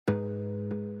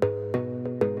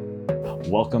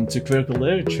Welcome to Critical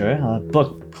Literature, a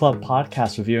book club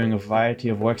podcast reviewing a variety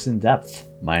of works in depth.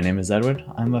 My name is Edward.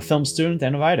 I'm a film student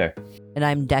and a writer. And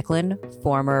I'm Declan,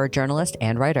 former journalist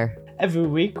and writer. Every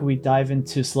week, we dive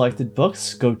into selected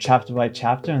books, go chapter by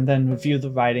chapter, and then review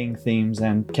the writing, themes,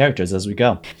 and characters as we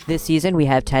go. This season, we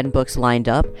have 10 books lined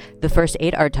up. The first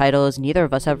 8 are titles neither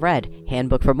of us have read: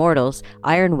 Handbook for Mortals,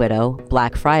 Iron Widow,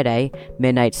 Black Friday,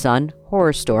 Midnight Sun,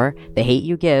 Horror Store, The Hate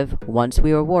You Give, Once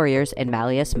We Were Warriors, and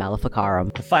Malleus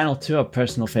Maleficarum. The final 2 are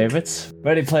personal favorites: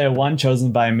 Ready Player One,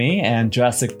 chosen by me, and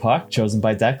Jurassic Park, chosen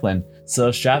by Declan. So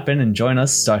strap in and join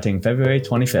us starting February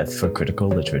 25th for Critical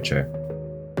Literature.